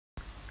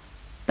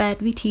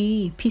8 วิธี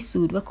พิ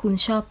สูจน์ว่าคุณ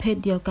ชอบเพศ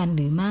เดียวกันห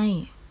รือไม่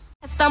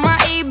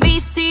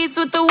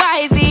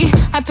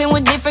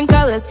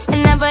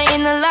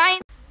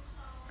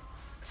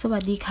สวั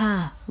สดีค่ะ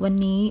วัน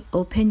นี้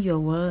Open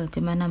Your World จะ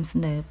มานำเส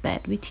นอ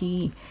 8 วิธี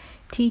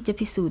ที่จะ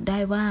พิสูจน์ได้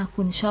ว่า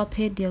คุณชอบเพ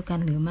ศเดียวกัน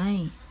หรือไม่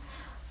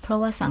เพราะ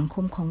ว่าสังค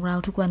มของเรา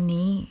ทุกวัน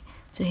นี้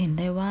จะเห็น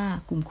ได้ว่า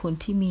กลุ่มคน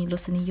ที่มีร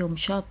สนิยม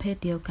ชอบเพศ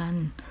เดียวกัน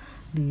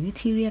หรือ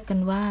ที่เรียกกั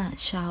นว่า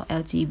ชาว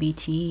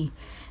LGBT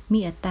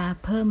มีอัตรา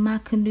เพิ่มมา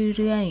กขึ้น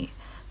เรื่อย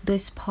ๆโดย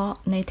เฉพาะ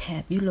ในแถ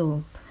บยุโร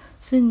ป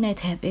ซึ่งใน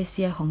แถบเอเ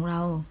ชียของเร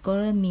าก็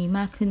เริ่มมีม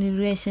ากขึ้น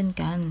เรื่อยๆเช่น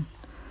กัน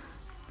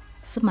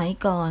สมัย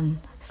ก่อน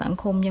สัง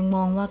คมยังม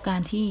องว่ากา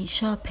รที่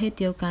ชอบเพศ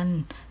เดียวกัน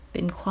เ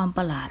ป็นความป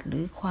ระหลาดหรื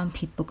อความ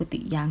ผิดปกติ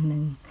อย่างห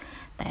นึ่ง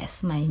แต่ส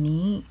มัย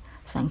นี้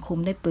สังคม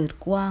ได้เปิด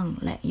กว้าง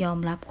และยอม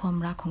รับความ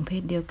รักของเพ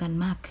ศเดียวกัน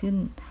มากขึ้น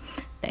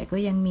แต่ก็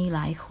ยังมีหล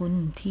ายคน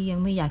ที่ยัง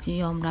ไม่อยากจะ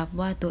ยอมรับ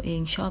ว่าตัวเอ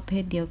งชอบเพ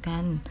ศเดียวกั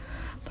น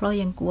เพราะ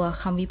ยังกลัว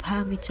คำวิพา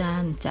กษ์วิจา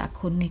รณ์จาก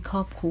คนในคร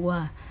อบครัว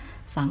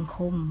สังค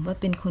มว่า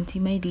เป็นคน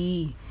ที่ไม่ดี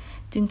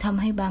จึงท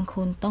ำให้บางค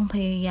นต้องพ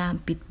ยายาม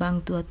ปิดบัง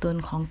ตัวตน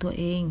ของตัว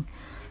เอง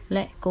แล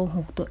ะโกห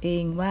กตัวเอ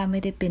งว่าไม่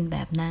ได้เป็นแบ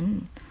บนั้น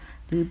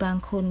หรือบาง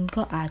คน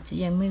ก็อาจจะ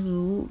ยังไม่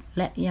รู้แ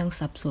ละยัง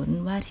สับสน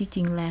ว่าที่จ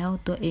ริงแล้ว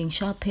ตัวเอง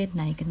ชอบเพศไ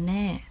หนกันแ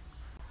น่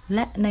แล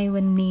ะใน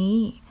วันนี้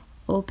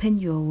Open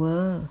Your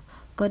World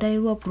ก็ได้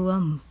รวบรว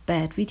ม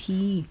 8 วิ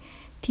ธี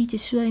ที่จะ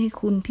ช่วยให้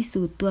คุณพิ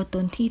สูจน์ตัวต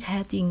นที่แท้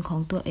จริงขอ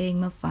งตัวเอง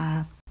มาฝา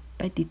กไ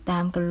ปติดตา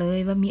มกันเลย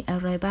ว่ามีอะ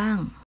ไรบ้าง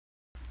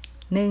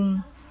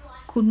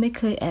 1. คุณไม่เ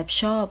คยแอบ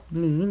ชอบ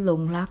หรือหล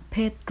งรักเพ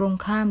ศตรง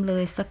ข้ามเล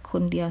ยสักค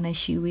นเดียวใน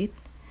ชีวิต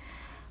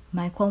หม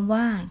ายความ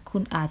ว่าคุ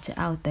ณอาจจะ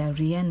เอาแต่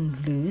เรียน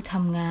หรือท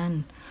ำงาน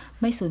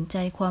ไม่สนใจ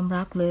ความ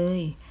รักเลย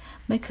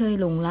ไม่เคย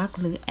หลงรัก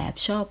หรือแอบ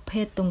ชอบเพ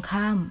ศตรง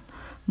ข้าม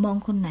มอง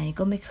คนไหน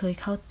ก็ไม่เคย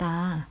เข้าตา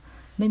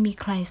ไม่มี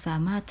ใครสา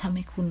มารถทำใ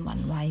ห้คุณหวั่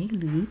นไหว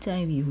หรือใจ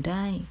วิวไ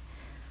ด้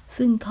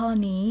ซึ่งข้อ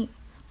นี้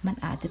มัน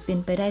อาจจะเป็น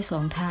ไปได้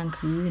2 ทาง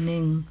คือ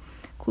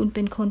 1. คุณเ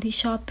ป็นคนที่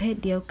ชอบเพศ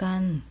เดียวกั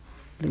น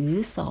หรือ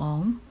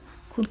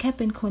 2. คุณแค่เ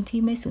ป็นคน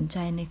ที่ไม่สนใจ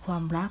ในควา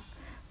มรัก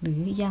หรื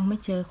อยังไม่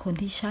เจอคน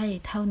ที่ใช่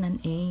เท่านั้น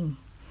เอง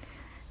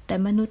แต่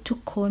มนุษย์ทุก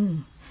คน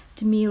จ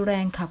ะมีแร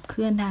งขับเค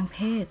ลื่อนทางเพ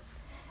ศ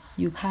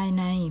อยู่ภายใ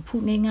นพู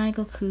ดง่ายๆ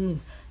ก็คือ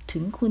ถึ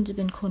งคุณจะเ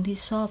ป็นคนที่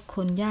ชอบค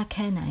นยากแ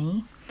ค่ไหน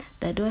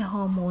แต่ด้วยฮ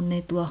อร์โมนใน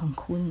ตัวของ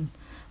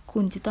คุ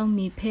ณจะต้อง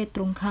มีเพศต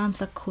รงข้าม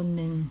สักคน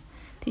หนึ่ง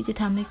ที่จะ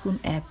ทำให้คุณ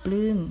แอบป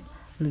ลื้ม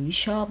หรือ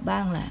ชอบบ้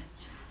างแหละ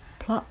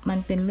เพราะมัน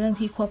เป็นเรื่อง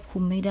ที่ควบคุ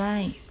มไม่ได้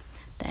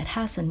แต่ถ้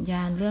าสัญญ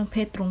าณเรื่องเพ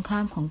ศตรงข้า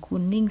มของคุ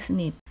ณนิ่งส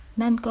นิท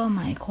นั่นก็ห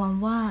มายความ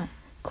ว่า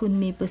คุณ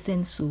มีเปอร์เซ็น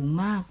ต์สูง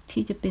มาก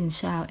ที่จะเป็น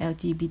ชาว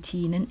LGBT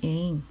นั่นเอ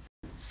ง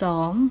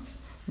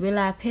 2. เวล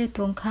าเพศต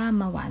รงข้าม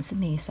มาหวานเส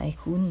น่ห์ใส่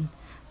คุ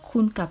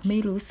ณกลับไม่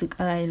รู้สึก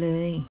อะไรเล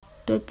ย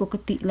โดยปก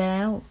ติแล้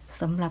ว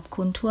สำหรับค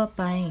นทั่วไ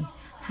ป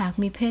หาก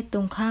มีเพศต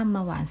รงข้ามม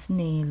าหวานเส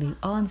น่ห์หรือ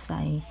อ้อนใ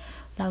ส่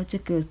เราจะ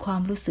เกิดควา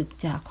มรู้สึก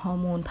จากฮอ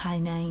ร์โมนภาย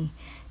ใน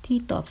ที่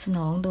ตอบสน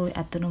องโดย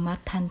อัตโนมั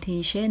ติทันที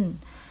เช่น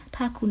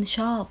ถ้าคุณช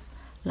อบ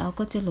เรา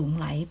ก็จะหลง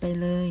ไหลไป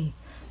เลย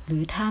หรื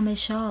อถ้าไม่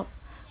ชอบ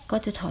ก็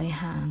จะถอย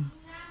ห่าง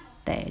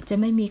แต่จะ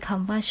ไม่มีค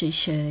ำว่าเฉ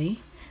ย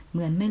ๆเห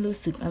มือนไม่รู้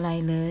สึกอะไร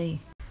เลย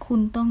คุณ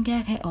ต้องแย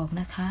กให้ออก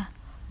นะคะ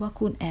ว่า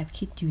คุณแอบ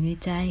คิดอยู่ใน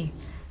ใจ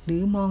หรื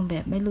อมองแบ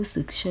บไม่รู้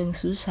สึกเชิง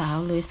ชู้สาว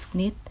เลยสัก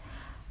นิด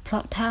เพรา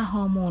ะถ้าฮ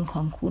อร์โมนข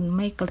องคุณไ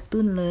ม่กระ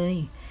ตุ้นเลย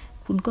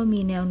คุณก็มี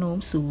แนวโน้ม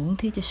สูง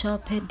ที่จะชอบ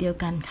เพศเดียว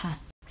กันค่ะ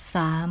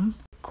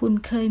 3. คุณ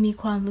เคยมี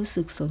ความรู้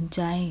สึกสนใ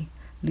จ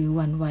หรือห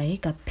วั่นไหว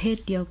กับเพศ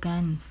เดียวกั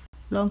น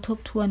ลองทบ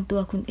ทวนตั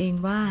วคุณเอง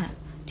ว่า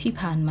ที่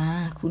ผ่านมา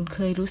คุณเค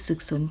ยรู้สึก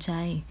สนใจ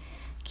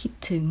คิด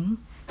ถึง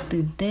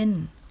ตื่นเต้น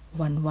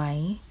หวั่นไหว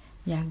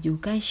อยากอยู่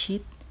ใกล้ชิ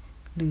ด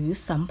หรือ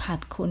สัมผัส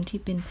คนที่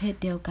เป็นเพศ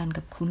เดียวกัน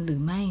กับคุณหรื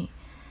อไม่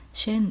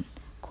เช่น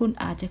คุณ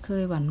อาจจะเค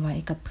ยหวั่นไหว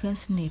กับเพื่อน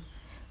สนิท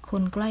ค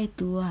นใกล้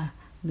ตัว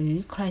หรือ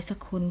ใครสัก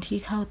คนที่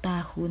เข้าตา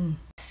คุณ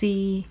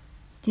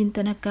 4. จินต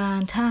นาการ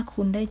ถ้า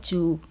คุณได้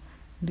จูบ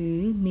หรือ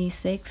มี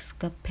เซ็กส์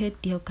กับเพศ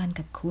เดียวกัน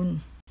กับคุณ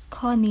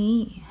ข้อนี้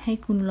ให้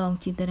คุณลอง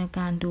จินตนาก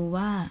ารดู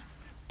ว่า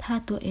ถ้า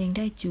ตัวเองไ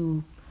ด้จู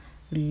บ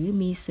หรือ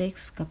มีเซ็ก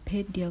ส์กับเพ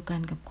ศเดียวกั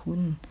นกับคุ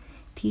ณ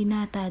ที่หน้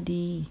าตา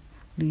ดี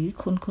หรือ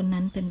คน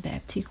นั้นเป็นแบ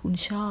บที่คุณ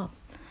ชอบ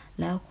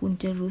แล้วคุณ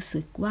จะรู้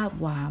สึกวาบ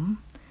หวาม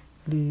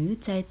หรือ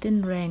ใจเต้น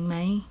แรงไหม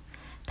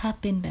ถ้า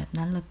เป็นแบบ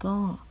นั้นแล้วก็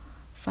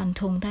ฟัน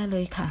ธงได้เล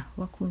ยค่ะ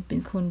ว่าคุณเป็น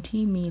คน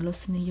ที่มีร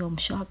สนิยม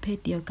ชอบเพศ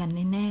เดียวกัน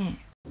แน่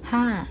ๆ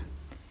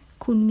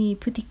 5. คุณมี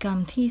พฤติกรรม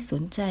ที่ส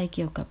นใจเ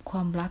กี่ยวกับคว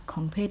ามรักข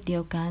องเพศเดี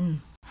ยวกัน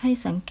ให้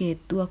สังเกต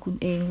ตัวคุณ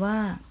เองว่า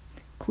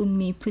คุณ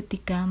มีพฤติ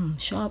กรรม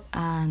ชอบ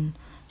อ่าน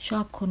ชอ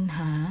บค้นห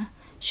า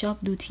ชอบ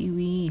ดูที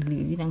วีหรื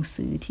อหนัง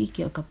สือที่เ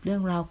กี่ยวกับเรื่อ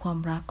งราวความ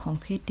รักของ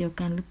เพศเดียว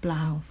กันหรือเป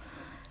ล่า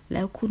แ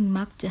ล้วคุณ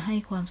มักจะให้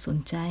ความสน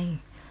ใจ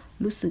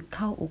รู้สึกเ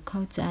ข้าอกเข้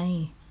าใจ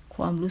ค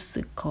วามรู้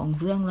สึกของ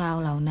เรื่องราว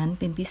เหล่านั้น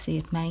เป็นพิเศ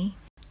ษไหม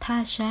ถ้า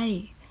ใช่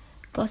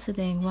ก็แส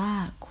ดงว่า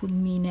คุณ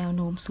มีแนวโ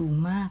น้มสูง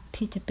มาก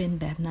ที่จะเป็น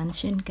แบบนั้น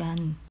เช่นกัน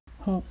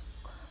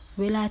 6.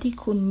 เวลาที่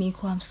คุณมี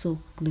ความสุข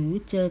หรือ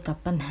เจอกับ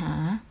ปัญหา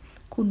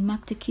คุณมั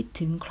กจะคิด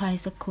ถึงใคร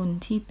สักคน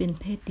ที่เป็น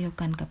เพศเดียว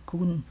กันกับ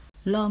คุณ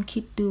ลองคิ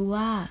ดดู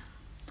ว่า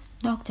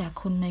นอกจาก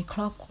คนในค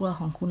รอบครัว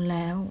ของคุณแ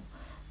ล้ว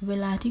เว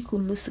ลาที่คุ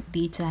ณรู้สึก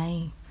ดีใจ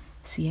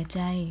เสียใจ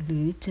หรื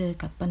อเจอ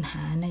กับปัญห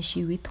าใน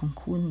ชีวิตของ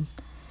คุณ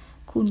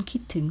คิ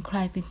ดถึงใคร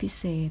เป็นพิ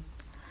เศษ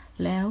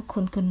แล้วค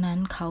นคนนั้น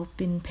เขาเ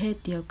ป็นเพศ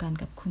เดียวกัน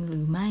กับคุณห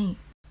รือไม่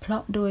เพรา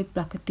ะโดยป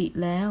กติ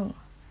แล้ว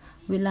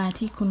เวลา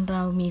ที่คนเร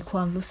ามีคว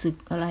ามรู้สึก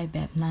อะไรแบ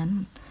บนั้น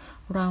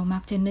เรามั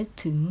กจะนึก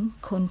ถึง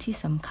คนที่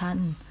สำคัญ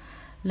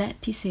และ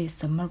พิเศษ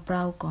สำหรับเร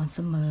าก่อนเส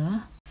มอ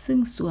ซึ่ง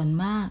ส่วน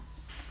มาก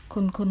ค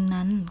นคน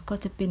นั้นก็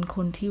จะเป็นค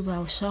นที่เรา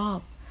ชอบ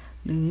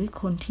หรือ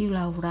คนที่เร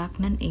ารัก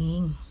นั่นเอ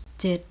ง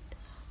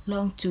 7. ล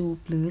องจูบ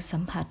หรือสั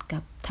มผัสกั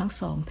บทั้ง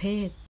สองเพ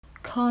ศ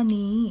ข้อ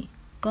นี้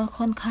ก็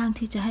ค่อนข้าง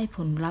ที่จะให้ผ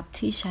ลลัพธ์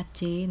ที่ชัด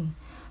เจน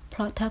เพร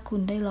าะถ้าคุ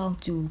ณได้ลอง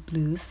จูบห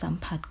รือสัม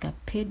ผัสกับ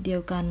เพศเดีย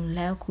วกันแ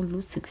ล้วคุณ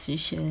รู้สึกเ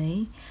ฉย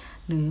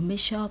ๆหรือไม่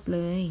ชอบเล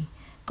ย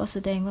ก็แส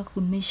ดงว่าคุ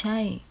ณไม่ใช่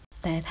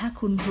แต่ถ้า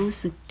คุณรู้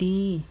สึก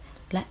ดี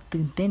และ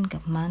ตื่นเต้นกั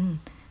บมัน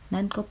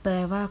นั่นก็แปล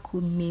ว่าคุ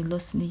ณมีร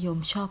สนิยม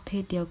ชอบเพ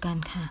ศเดียวกัน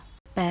ค่ะ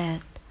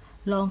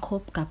 8. ลองค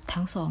บกับ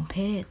ทั้งสองเพ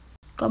ศ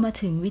ก็มา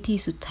ถึงวิธี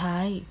สุดท้า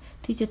ย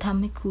ที่จะท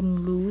ำให้คุณ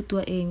รู้ตั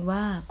วเองว่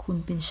าคุณ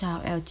เป็นชาว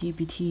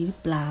LGBT หรือ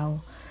เปล่า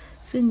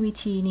ซึ่งวิ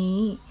ธีนี้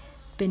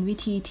เป็นวิ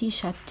ธีที่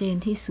ชัดเจน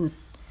ที่สุด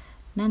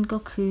นั่นก็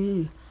คือ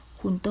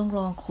คุณต้องล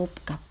องคบ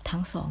กับทั้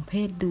งสองเพ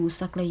ศดู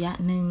สักระยะ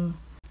หนึ่ง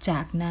จา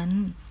กนั้น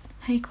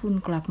ให้คุณ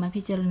กลับมา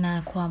พิจารณา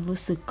ความรู้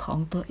สึกของ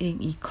ตัวเอง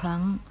อีกครั้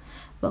ง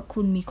ว่า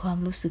คุณมีความ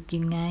รู้สึก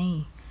ยังไง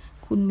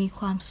คุณมี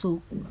ความสุ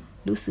ข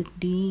รู้สึก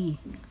ดี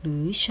หรื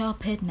อชอบ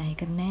เพศไหน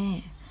กันแน่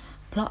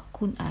เพราะ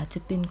คุณอาจจะ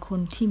เป็นค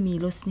นที่มี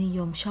รสนิย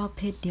มชอบเ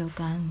พศเดียว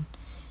กัน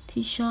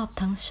ที่ชอบ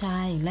ทั้งชา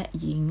ยและ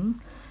หญิง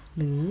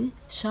หรือ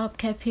ชอบ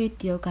แค่เพศ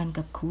เดียวกัน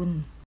กับคุณ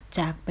จ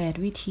าก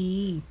8วิธี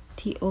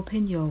ที่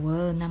Open Your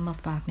World นำมา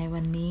ฝากใน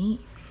วันนี้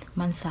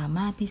มันสาม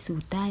ารถพิสู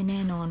จน์ได้แน่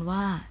นอน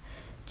ว่า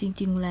จ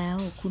ริงๆแล้ว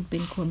คุณเป็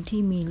นคน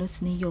ที่มีรส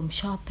นิยม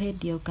ชอบเพศ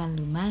เดียวกันห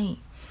รือไม่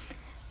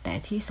แต่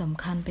ที่ส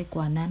ำคัญไปก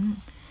ว่านั้น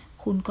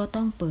คุณก็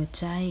ต้องเปิด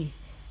ใจ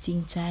จริง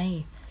ใจ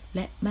แล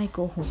ะไม่โก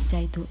หกใจ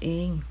ตัวเอ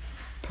ง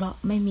เพราะ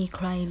ไม่มีใ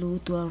ครรู้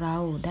ตัวเรา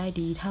ได้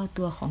ดีเท่า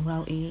ตัวของเรา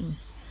เอง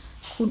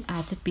คุณอา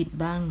จจะปิด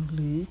บังห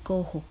รือโก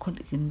หกคน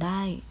อื่นไ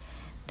ด้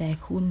แต่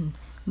คุณ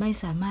ไม่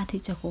สามารถ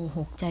ที่จะโกห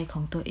กใจข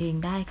องตัวเอง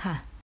ได้ค่ะ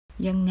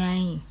ยังไง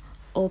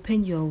Open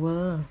Your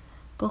World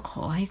ก็ข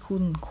อให้คุ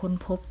ณค้น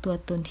พบตัว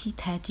ตนที่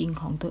แท้จริง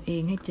ของตัวเอ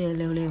งให้เจอ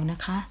เร็วๆนะ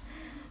คะ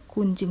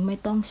คุณจึงไม่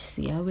ต้องเ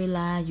สียเวล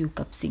าอยู่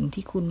กับสิ่ง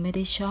ที่คุณไม่ไ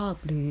ด้ชอบ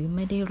หรือไ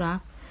ม่ได้รั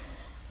ก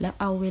แล้ว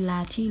เอาเวลา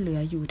ที่เหลื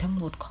ออยู่ทั้ง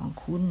หมดของ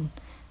คุณ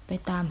ไป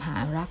ตามหา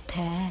รักแ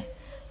ท้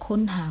ค้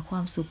นหาควา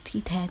มสุข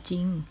ที่แท้จ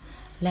ริง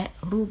และ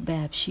รูปแบ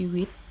บชี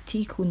วิต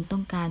ที่คุณต้อ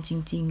งการจ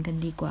ริงๆกัน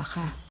ดีกว่า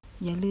ค่ะ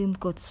อย่าลืม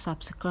กด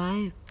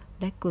Subscribe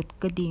และกด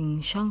กระดิ่ง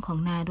ช่องของ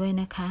นาด้วย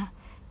นะคะ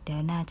เดี๋ย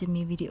วนาจะ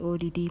มีวิดีโอ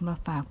ดีๆมา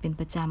ฝากเป็น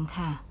ประจำ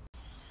ค่ะ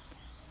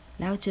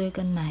แล้วเจอ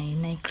กันใหม่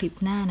ในคลิป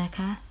หน้านะค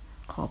ะ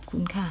ขอบคุ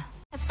ณค่ะ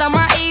Start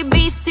my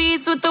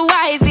ABCs with the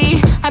YZ.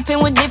 I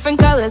paint with different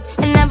colors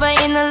and never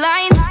in the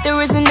lines. There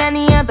isn't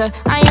any other.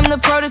 I am the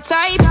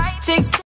prototype. Tick.